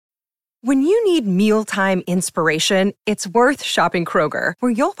When you need mealtime inspiration, it's worth shopping Kroger,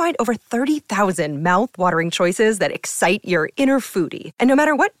 where you'll find over 30,000 mouth-watering choices that excite your inner foodie. And no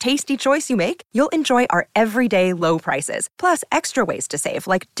matter what tasty choice you make, you'll enjoy our everyday low prices, plus extra ways to save,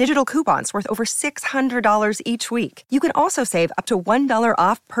 like digital coupons worth over $600 each week. You can also save up to $1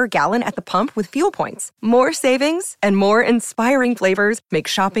 off per gallon at the pump with fuel points. More savings and more inspiring flavors make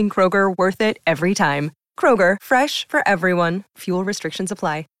shopping Kroger worth it every time. Kroger, fresh for everyone. Fuel restrictions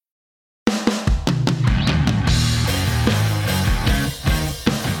apply.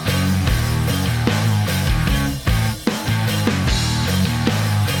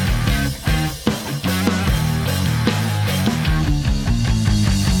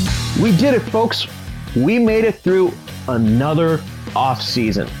 We did it, folks. We made it through another off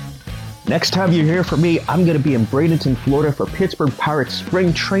season. Next time you hear from me, I'm going to be in Bradenton, Florida for Pittsburgh Pirates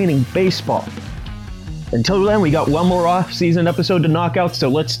spring training baseball. Until then, we got one more off season episode to knock out, so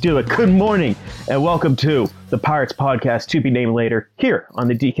let's do it. Good morning and welcome to the Pirates podcast, to be named later, here on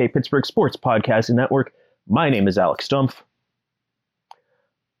the DK Pittsburgh Sports Podcasting Network. My name is Alex Stumpf.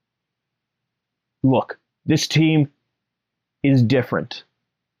 Look, this team is different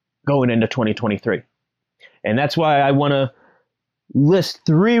going into 2023. And that's why I want to list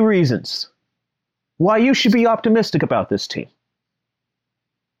 3 reasons why you should be optimistic about this team.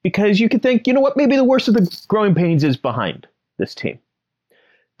 Because you could think, you know what, maybe the worst of the growing pains is behind this team.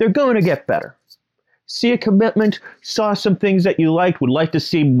 They're going to get better. See a commitment, saw some things that you liked, would like to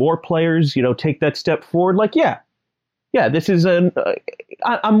see more players, take that step forward. Like, this is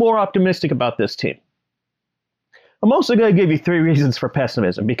I'm more optimistic about this team. I'm also going to give you 3 reasons for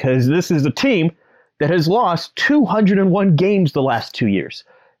pessimism, because this is a team that has lost 201 games the last 2 years.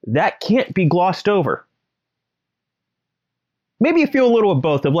 That can't be glossed over. Maybe you feel a little of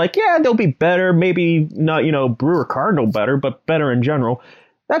both, of like, yeah, they'll be better, maybe not, Brewer Cardinal better, but better in general.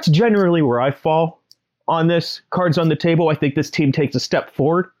 That's generally where I fall on this. Cards on the table. I think this team takes a step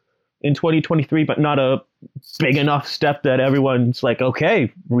forward in 2023, but not a big enough step that everyone's like,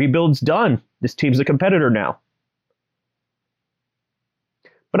 okay, rebuild's done. This team's a competitor now.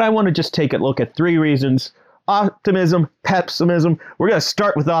 But I want to just take a look at 3 reasons. Optimism, pessimism. We're going to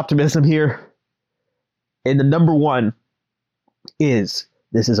start with optimism here. And the number 1 is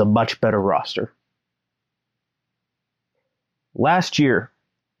this is a much better roster. Last year,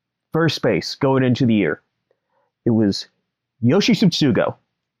 first base going into the year, it was Yoshi Tsutsugo,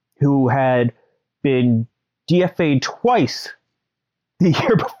 who had been DFA'd twice the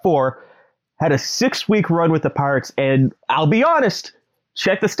year before, had a 6-week run with the Pirates, and I'll be honest,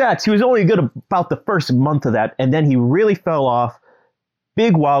 check the stats. He was only good about the first month of that, and then he really fell off.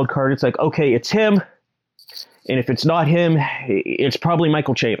 Big wild card. It's like, okay, it's him, and if it's not him, it's probably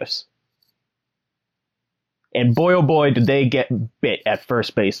Michael Chavis. And boy, oh boy, did they get bit at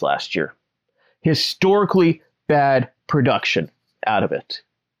first base last year. Historically bad production out of it.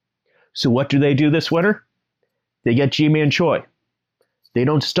 So what do they do this winter? They get Ji-Man Choi. They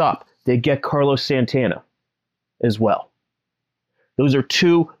don't stop. They get Carlos Santana as well. Those are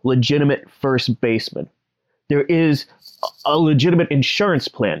 2 legitimate first basemen. There is a legitimate insurance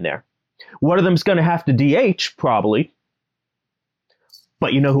plan there. One of them's going to have to DH, probably.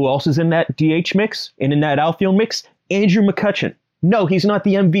 But you know who else is in that DH mix and in that outfield mix? Andrew McCutchen. No, he's not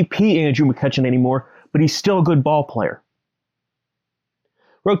the MVP Andrew McCutchen anymore, but he's still a good ball player.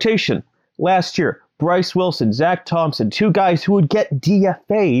 Rotation. Last year, Bryce Wilson, Zach Thompson, 2 guys who would get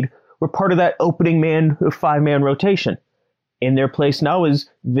DFA'd were part of that opening 5-man rotation. In their place now is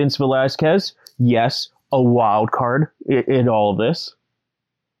Vince Velasquez, yes, a wild card in all of this.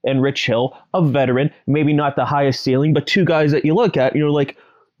 And Rich Hill, a veteran, maybe not the highest ceiling, but 2 guys that you look at, you're like,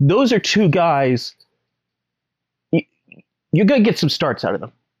 those are 2 guys, you're going to get some starts out of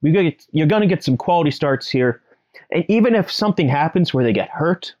them. You're going to get some quality starts here. And even if something happens where they get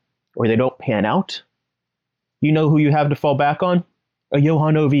hurt or they don't pan out, you know who you have to fall back on? A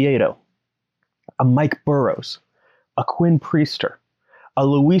Johan Oviedo, a Mike Burrows, a Quinn Priester, a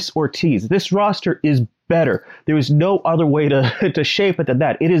Luis Ortiz. This roster is better. There is no other way to shape it than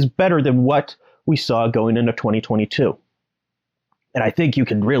that. It is better than what we saw going into 2022. And I think you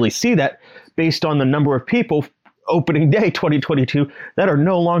can really see that based on the number of people opening day 2022 that are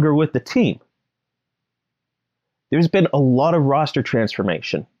no longer with the team. There's been a lot of roster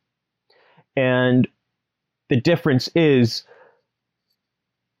transformation. And the difference is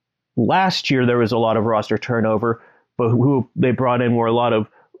last year there was a lot of roster turnover, but who they brought in were a lot of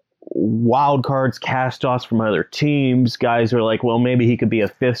wild cards, cast-offs from other teams. Guys are like, well, maybe he could be a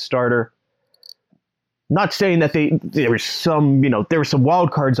 5th starter. Not saying that there were some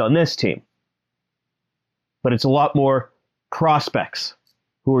wild cards on this team, but it's a lot more prospects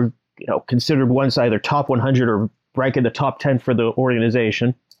who are considered once either top 100 or rank in the top 10 for the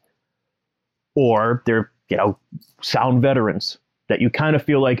organization, or they're, sound veterans that you kind of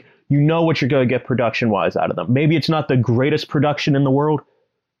feel like what you're going to get production-wise out of them. Maybe it's not the greatest production in the world,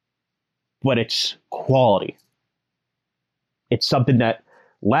 but it's quality. It's something that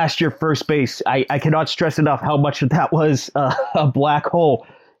last year first base, I cannot stress enough how much of that was a black hole.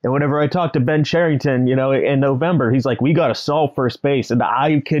 And whenever I talked to Ben Cherington, in November, he's like, we got to solve first base. And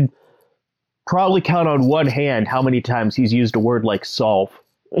I could probably count on one hand how many times he's used a word like solve.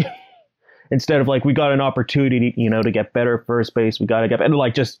 Instead of like, we got an opportunity, to get better at first base. We got to get, and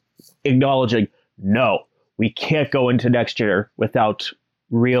like just acknowledging, no, we can't go into next year without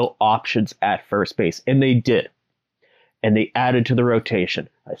real options at first base. And they did. And they added to the rotation.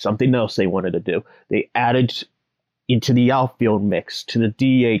 Something else they wanted to do. They added into the outfield mix, to the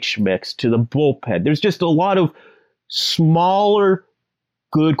DH mix, to the bullpen. There's just a lot of smaller,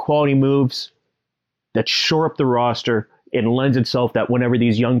 good quality moves that shore up the roster. It lends itself that whenever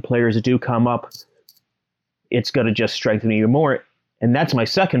these young players do come up, it's going to just strengthen even more. And that's my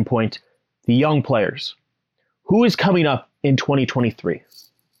second point, the young players. Who is coming up in 2023?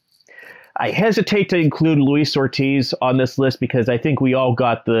 I hesitate to include Luis Ortiz on this list because I think we all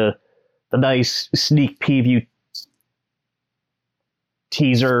got the nice sneak preview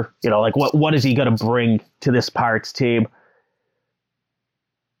teaser, like what is he going to bring to this Pirates team?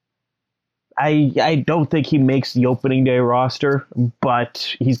 I don't think he makes the opening day roster,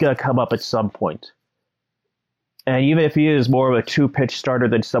 but he's going to come up at some point. And even if he is more of a two-pitch starter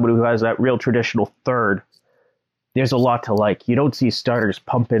than somebody who has that real traditional third, there's a lot to like. You don't see starters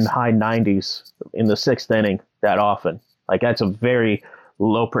pumping high 90s in the sixth inning that often. Like, that's a very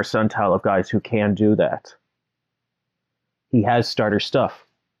low percentile of guys who can do that. He has starter stuff.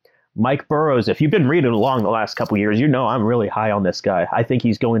 Mike Burrows, if you've been reading along the last couple years, I'm really high on this guy. I think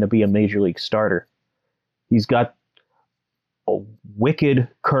he's going to be a major league starter. He's got a wicked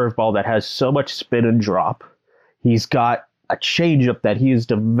curveball that has so much spin and drop. He's got a changeup that he has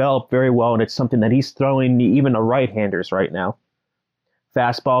developed very well, and it's something that he's throwing even to right-handers right now.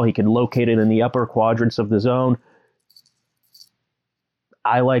 Fastball, he can locate it in the upper quadrants of the zone.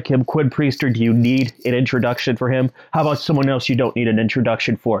 I like him. Quinn Priester, do you need an introduction for him? How about someone else you don't need an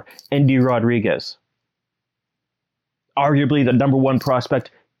introduction for? Endy Rodriguez. Arguably the number one prospect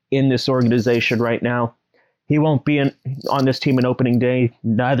in this organization right now. He won't be on this team in opening day.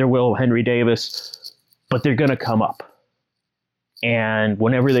 Neither will Henry Davis. But they're going to come up. And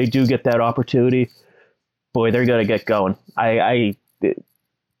whenever they do get that opportunity, boy, they're going to get going.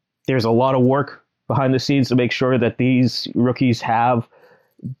 There's a lot of work behind the scenes to make sure that these rookies have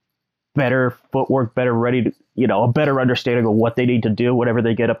better footwork, better ready to, a better understanding of what they need to do whenever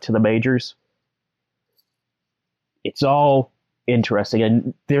they get up to the majors. It's all interesting.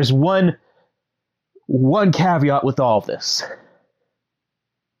 And there's one caveat with all of this.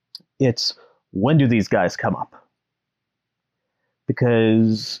 It's, when do these guys come up?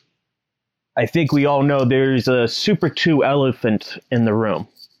 Because I think we all know there's a Super 2 elephant in the room.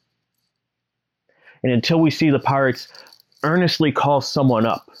 And until we see the Pirates earnestly call someone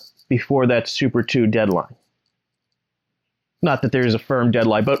up before that Super 2 deadline, not that there's a firm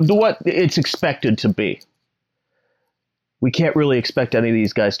deadline, but what it's expected to be, we can't really expect any of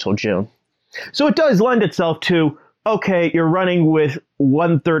these guys till June. So it does lend itself to, okay, you're running with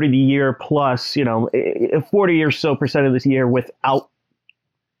 1/3 of the year plus, 40 or so percent of this year without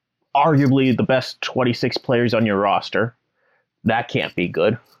arguably the best 26 players on your roster. That can't be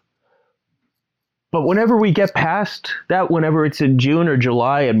good. But whenever we get past that, whenever it's in June or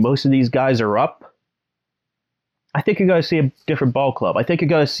July and most of these guys are up, I think you're going to see a different ball club. I think you're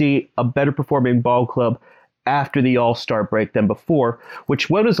going to see a better performing ball club after the All-Star break than before, which,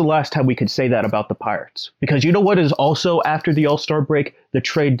 when was the last time we could say that about the Pirates? Because you know what is also after the All-Star break? The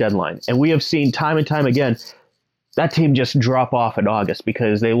trade deadline. And we have seen time and time again that team just drop off in August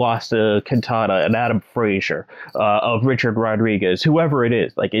because they lost to Quintana and Adam Frazier, of Richard Rodriguez, whoever it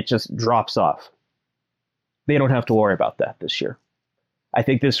is. Like, it just drops off. They don't have to worry about that this year. I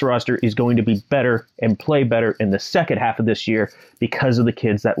think this roster is going to be better and play better in the second half of this year because of the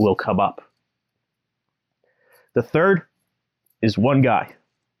kids that will come up. The third is one guy,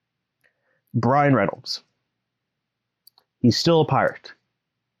 Bryan Reynolds. He's still a Pirate.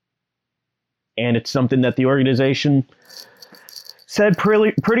 And it's something that the organization said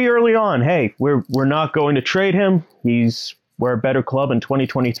pretty early on. Hey, we're not going to trade him. We're a better club in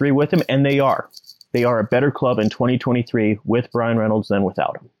 2023 with him, and they are. They are a better club in 2023 with Bryan Reynolds than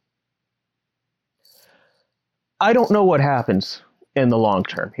without him. I don't know what happens in the long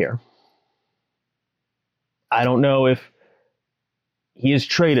term here. I don't know if he is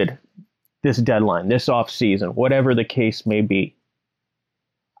traded this deadline, this offseason, whatever the case may be.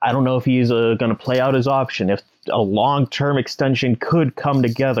 I don't know if he's going to play out his option. If a long-term extension could come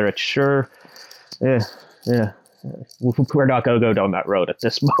together, it's sure, we're not going to go down that road at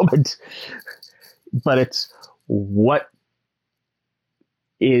this moment. But it's what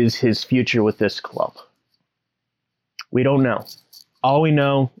is his future with this club? We don't know. All we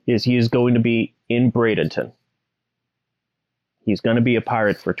know is he is going to be in Bradenton. He's going to be a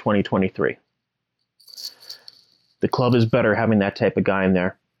Pirate for 2023. The club is better having that type of guy in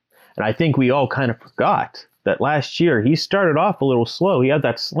there. And I think we all kind of forgot that last year he started off a little slow. He had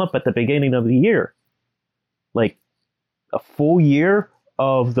that slump at the beginning of the year. Like a full year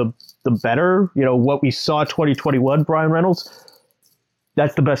of the better, what we saw 2021, Bryan Reynolds,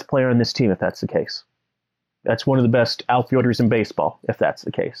 that's the best player on this team if that's the case. That's one of the best outfielders in baseball if that's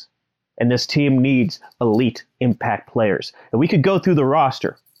the case. And this team needs elite impact players. And we could go through the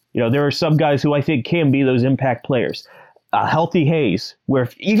roster. There are some guys who I think can be those impact players. Healthy Hayes, where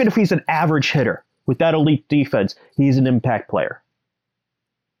even if he's an average hitter with that elite defense, he's an impact player.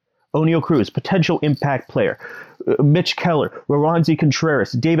 Oneil Cruz, potential impact player. Mitch Keller, Roansy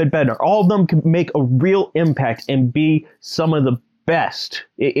Contreras, David Bednar, all of them can make a real impact and be some of the best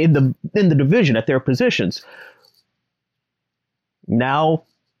in the division at their positions. Now,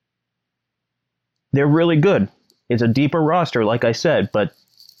 they're really good. It's a deeper roster, like I said, but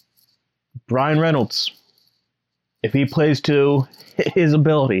Bryan Reynolds, if he plays to his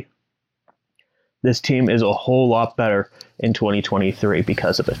ability, this team is a whole lot better in 2023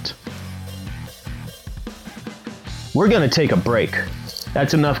 because of it. We're going to take a break.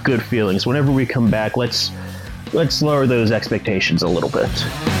 That's enough good feelings. Whenever we come back, let's lower those expectations a little bit.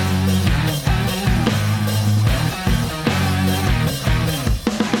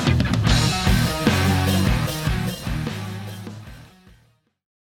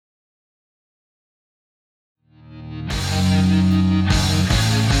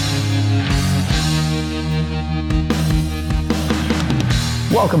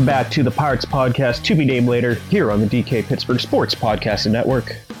 Welcome back to the Pirates Podcast, to be named later, here on the DK Pittsburgh Sports Podcasting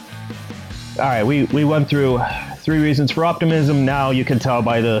Network. All right, we went through 3 reasons for optimism. Now you can tell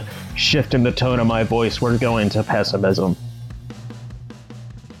by the shift in the tone of my voice, we're going to pessimism.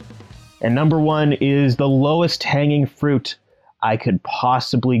 And number 1 is the lowest hanging fruit I could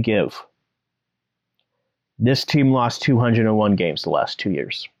possibly give. This team lost 201 games the last 2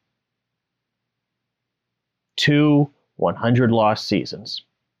 years. 2 100-loss seasons.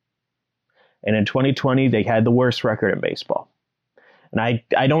 And in 2020, they had the worst record in baseball. And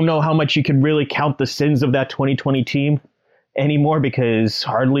I don't know how much you can really count the sins of that 2020 team anymore, because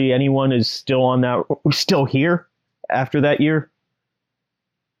hardly anyone is still here after that year.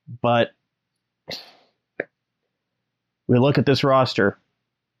 But we look at this roster,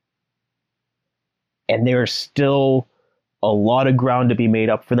 and there's still a lot of ground to be made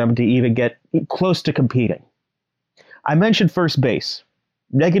up for them to even get close to competing. I mentioned first base,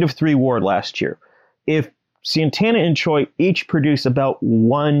 -3 WAR last year. If Santana and Choi each produce about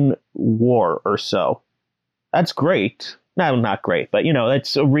 1 WAR or so, that's great. No, not great, but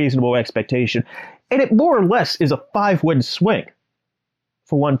that's a reasonable expectation. And it more or less is a 5-win swing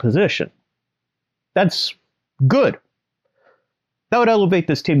for one position. That's good. That would elevate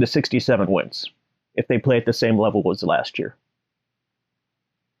this team to 67 wins if they play at the same level as last year.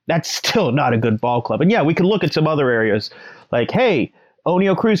 That's still not a good ball club. And yeah, we could look at some other areas like, hey,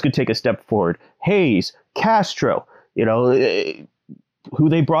 Oneil Cruz could take a step forward. Hayes, Castro, who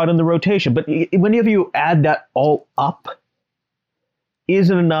they brought in the rotation. But whenever you add that all up,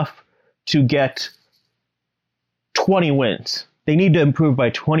 isn't enough to get 20 wins. They need to improve by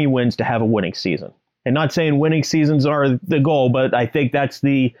 20 wins to have a winning season. And not saying winning seasons are the goal, but I think that's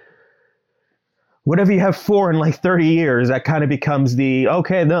whatever you have 4 in like 30 years, that kind of becomes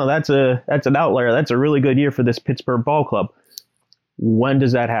that's an outlier. That's a really good year for this Pittsburgh ball club. When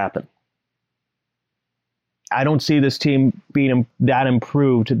does that happen? I don't see this team being that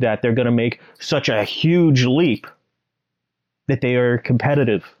improved that they're going to make such a huge leap that they are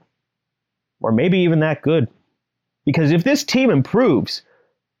competitive, or maybe even that good. Because if this team improves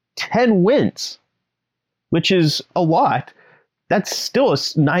 10 wins, which is a lot, that's still a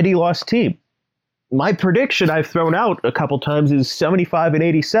 90-loss team. My prediction I've thrown out a couple times is 75 and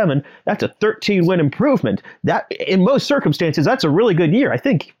 87. That's a 13-win improvement. That, in most circumstances, that's a really good year. I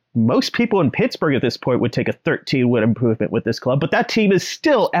think most people in Pittsburgh at this point would take a 13-win improvement with this club, but that team is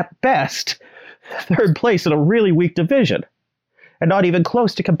still, at best, 3rd place in a really weak division and not even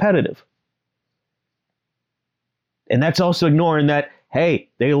close to competitive. And that's also ignoring that, hey,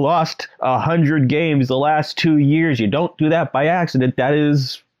 they lost 100 games the last 2 years. You don't do that by accident. That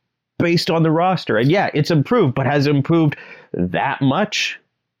is based on the roster. And yeah, it's improved, but has it improved that much?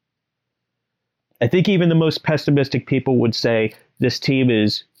 I think even the most pessimistic people would say this team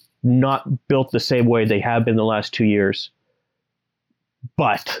is not built the same way they have been the last 2 years.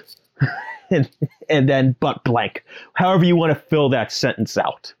 But, and then but blank. However you want to fill that sentence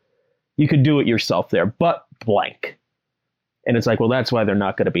out. You could do it yourself there, but blank. And it's like, well, that's why they're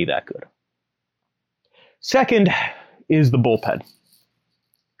not going to be that good. Second is the bullpen.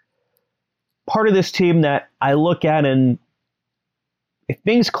 Part of this team that I look at, and if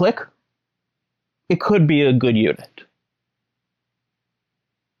things click, it could be a good unit.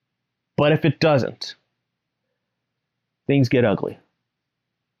 But if it doesn't, things get ugly.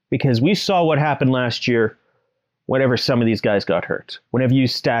 Because we saw what happened last year whenever some of these guys got hurt. Whenever you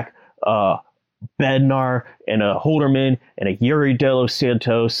stack Bednar and a Holderman and a Yuri De Los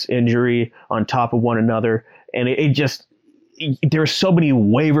Santos injury on top of one another. And there are so many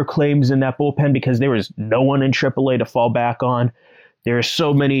waiver claims in that bullpen because there was no one in AAA to fall back on. There are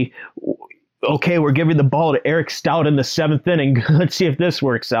so many, okay, we're giving the ball to Eric Stout in the 7th inning. Let's see if this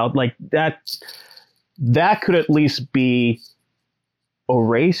works out. Like that could at least be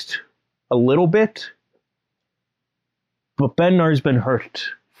erased a little bit. But Bednar's been hurt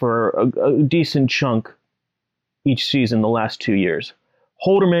for a decent chunk each season the last 2 years.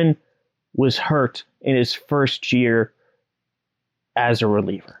 Holderman was hurt in his first year as a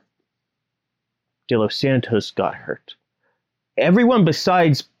reliever. De Los Santos got hurt. Everyone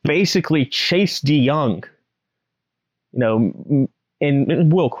besides basically Chase DeYoung, and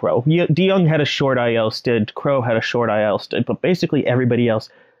Will Crowe. DeYoung had a short IL stint, Crowe had a short IL stint, but basically everybody else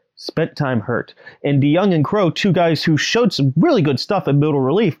spent time hurt. And DeYoung and Crowe, two guys who showed some really good stuff in middle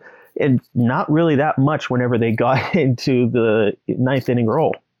relief, and not really that much whenever they got into the 9th inning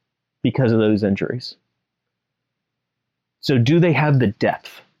role because of those injuries. So do they have the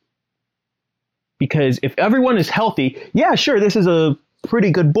depth? Because if everyone is healthy, yeah, sure, this is a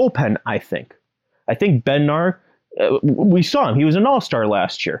pretty good bullpen, I think. I think Bednar, we saw him. He was an all-star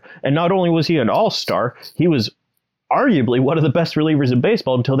last year. And not only was he an all-star, he was arguably one of the best relievers in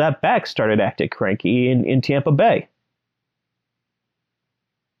baseball until that back started acting cranky in Tampa Bay.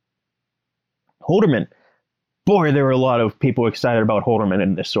 Holderman. Boy, there were a lot of people excited about Holderman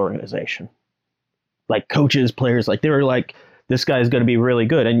in this organization. Like coaches, players, like they were like, this guy is going to be really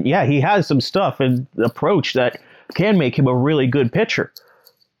good. And yeah, he has some stuff and approach that can make him a really good pitcher.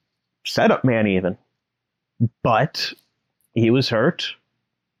 Setup man even. But he was hurt.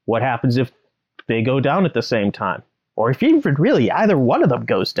 What happens if they go down at the same time? Or if even really either one of them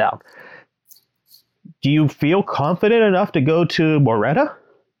goes down? Do you feel confident enough to go to Moreta?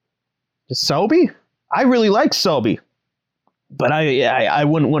 To Selby? I really like Selby. But I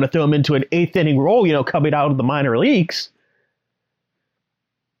wouldn't want to throw him into an 8th inning role, coming out of the minor leagues.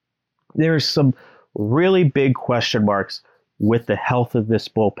 There's some really big question marks with the health of this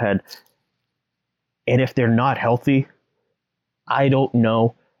bullpen. And if they're not healthy, I don't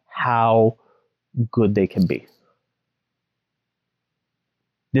know how good they can be.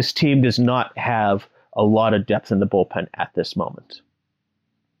 This team does not have a lot of depth in the bullpen at this moment.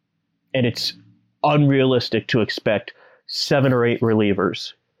 And it's unrealistic to expect 7 or 8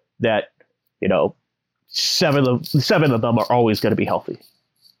 relievers that, seven of them are always going to be healthy.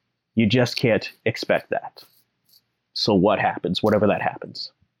 You just can't expect that. So what happens, whatever that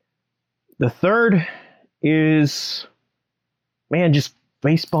happens? The third is, just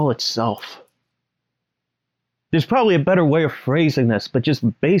baseball itself. There's probably a better way of phrasing this, but just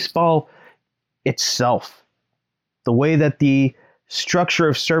baseball itself. The way that the structure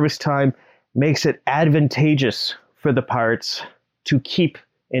of service time makes it advantageous for the Pirates to keep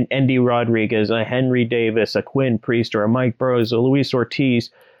an Endy Rodriguez, a Henry Davis, a Quinn Priest, or a Mike Burrows, a Luis Ortiz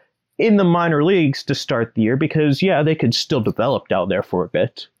in the minor leagues to start the year because, yeah, they could still develop down there for a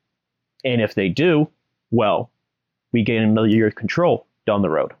bit. And if they do, well, we gain another year of control down the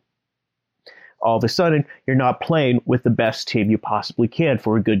road. All of a sudden, you're not playing with the best team you possibly can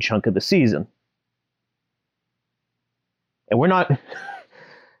for a good chunk of the season. And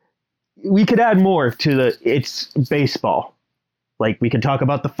we could add more to it's baseball. Like, we can talk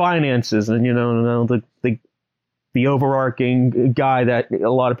about the finances and, the overarching guy that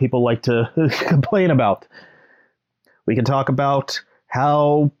a lot of people like to complain about. We can talk about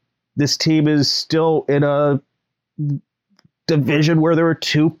how this team is still in a division where there are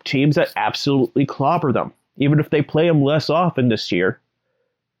 2 teams that absolutely clobber them. Even if they play them less often this year,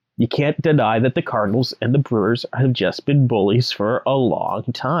 you can't deny that the Cardinals and the Brewers have just been bullies for a long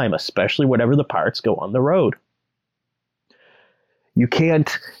time, especially whenever the Pirates go on the road. You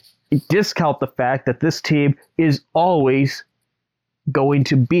can't discount the fact that this team is always going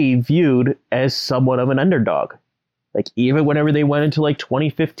to be viewed as somewhat of an underdog. Like, even whenever they went into like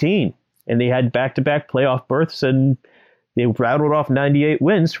 2015 and they had back-to-back playoff berths and they rattled off 98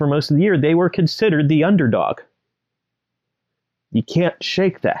 wins for most of the year, they were considered the underdog. You can't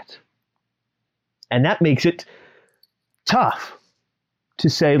shake that. And that makes it tough to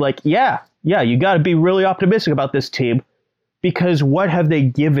say, like, yeah, you got to be really optimistic about this team, because what have they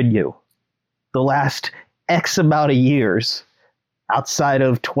given you the last X amount of years outside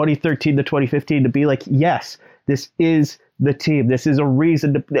of 2013 to 2015 to be like, yes, this is the team. This is a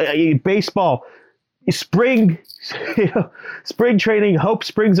reason to baseball, spring, spring training, hope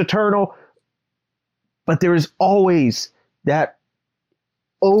springs eternal. But there is always that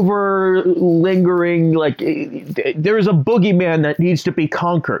over lingering, like, there is a boogeyman that needs to be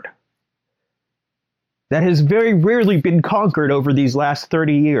conquered. That has very rarely been conquered over these last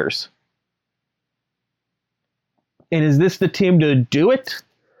 30 years. And is this the team to do it?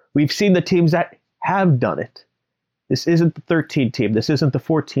 We've seen the teams that have done it. This isn't the 13 team. This isn't the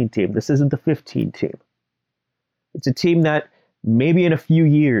 14 team. This isn't the 15 team. It's a team that maybe in a few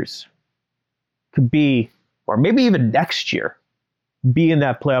years could be, or maybe even next year, be in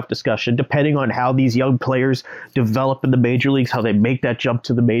that playoff discussion, depending on how these young players develop in the major leagues, how they make that jump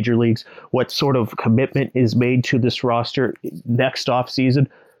to the major leagues, what sort of commitment is made to this roster next offseason.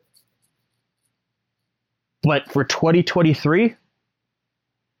 But for 2023,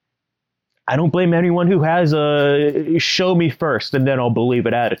 I don't blame anyone who has a show me first and then I'll believe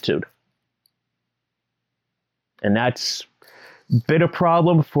it attitude. And that's been a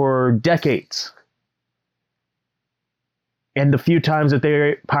problem for decades. And the few times that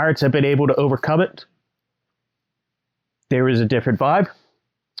the Pirates have been able to overcome it, there was a different vibe.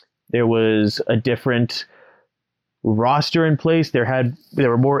 There was a different roster in place. There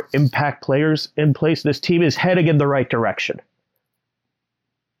were more impact players in place. This team is heading in the right direction.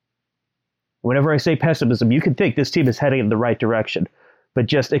 Whenever I say pessimism, you can think this team is heading in the right direction, but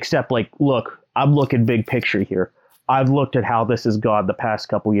just accept, like, look, I'm looking big picture here. I've looked at how this has gone the past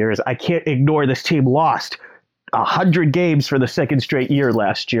couple years. I can't ignore this team lost 100 games for the second straight year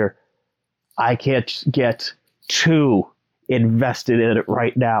last year. I can't get too invested in it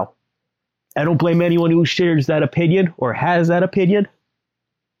right now. I don't blame anyone who shares that opinion or has that opinion.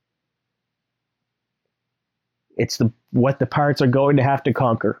 It's what the Pirates are going to have to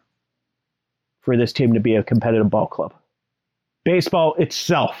conquer for this team to be a competitive ball club. Baseball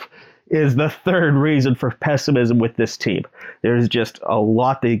itself is the third reason for pessimism with this team. There's just a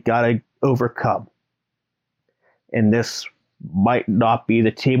lot they got to overcome. And this might not be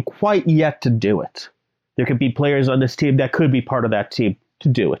the team quite yet to do it. There could be players on this team that could be part of that team to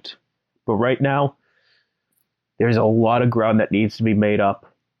do it. But right now, there's a lot of ground that needs to be made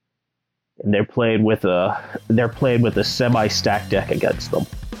up. And they're playing with a semi-stacked deck against them.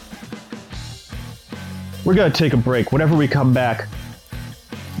 We're going to take a break. Whenever we come back,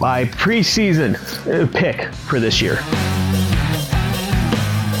 my preseason pick for this year.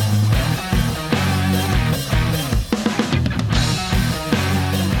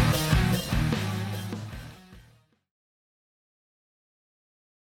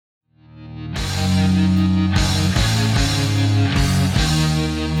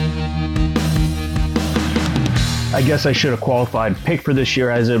 I guess I should have qualified pick for this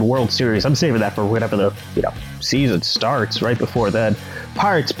year as in World Series. I'm saving that for whenever the season starts, right before then.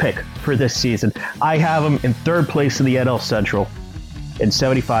 Pirates pick for this season. I have them in third place in the NL Central in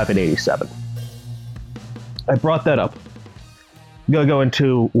 75 and 87. I brought that up. I'm going to go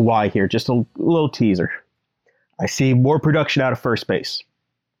into why here, just a little teaser. I see more production out of first base.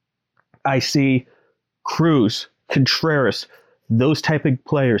 I see Cruz, Contreras, those type of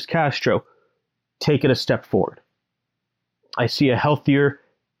players, Castro, taking a step forward. I see a healthier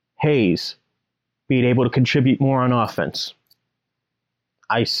Hayes being able to contribute more on offense.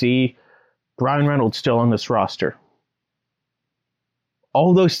 I see Brian Reynolds still on this roster.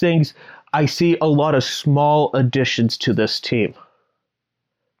 All those things, I see a lot of small additions to this team.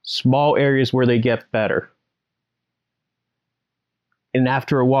 Small areas where they get better. And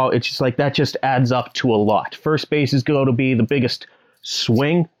after a while, it's just like that just adds up to a lot. First base is going to be the biggest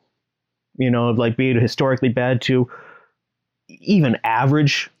swing, like being historically bad to even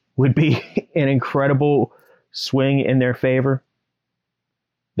average would be an incredible swing in their favor.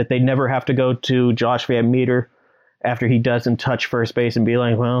 That they never have to go to Josh Van Meter after he doesn't touch first base and be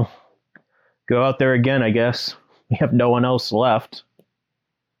like, well, go out there again, I guess. We have no one else left.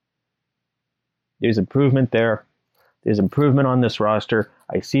 There's improvement there. There's improvement on this roster.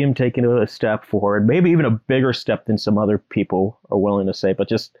 I see him taking a step forward, maybe even a bigger step than some other people are willing to say,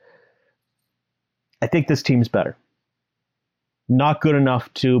 but I think this team's better. Not good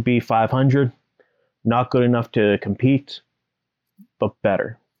enough to be 500, not good enough to compete, but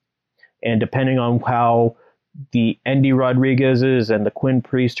better. And depending on how the Endy Rodriguez's and the Quinn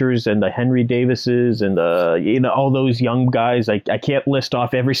Priesters and the Henry Davises and all those young guys, I can't list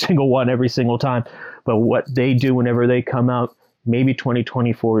off every single one every single time, but what they do whenever they come out, maybe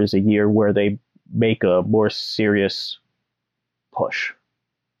 2024 is a year where they make a more serious push.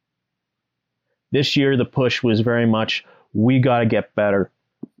 This year, the push was very much, we got to get better.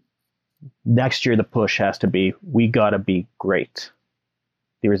 Next year, the push has to be, we got to be great.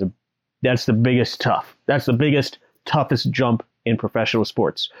 That's the biggest toughest jump in professional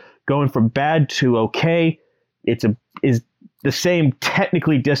sports. Going from bad to okay, is the same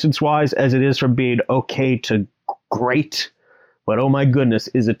technically distance-wise as it is from being okay to great. But oh my goodness,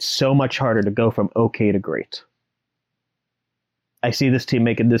 is it so much harder to go from okay to great. I see this team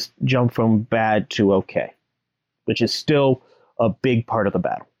making this jump from bad to okay, which is still a big part of the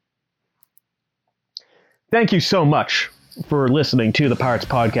battle. Thank you so much for listening to the Pirates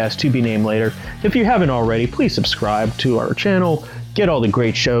Podcast, to be named later. If you haven't already, please subscribe to our channel. Get all the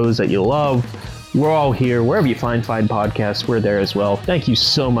great shows that you love. We're all here. Wherever you find fine podcasts, we're there as well. Thank you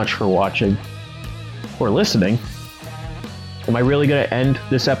so much for watching or listening. Am I really going to end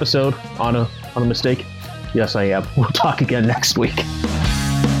this episode on a mistake? Yes, I am. We'll talk again next week.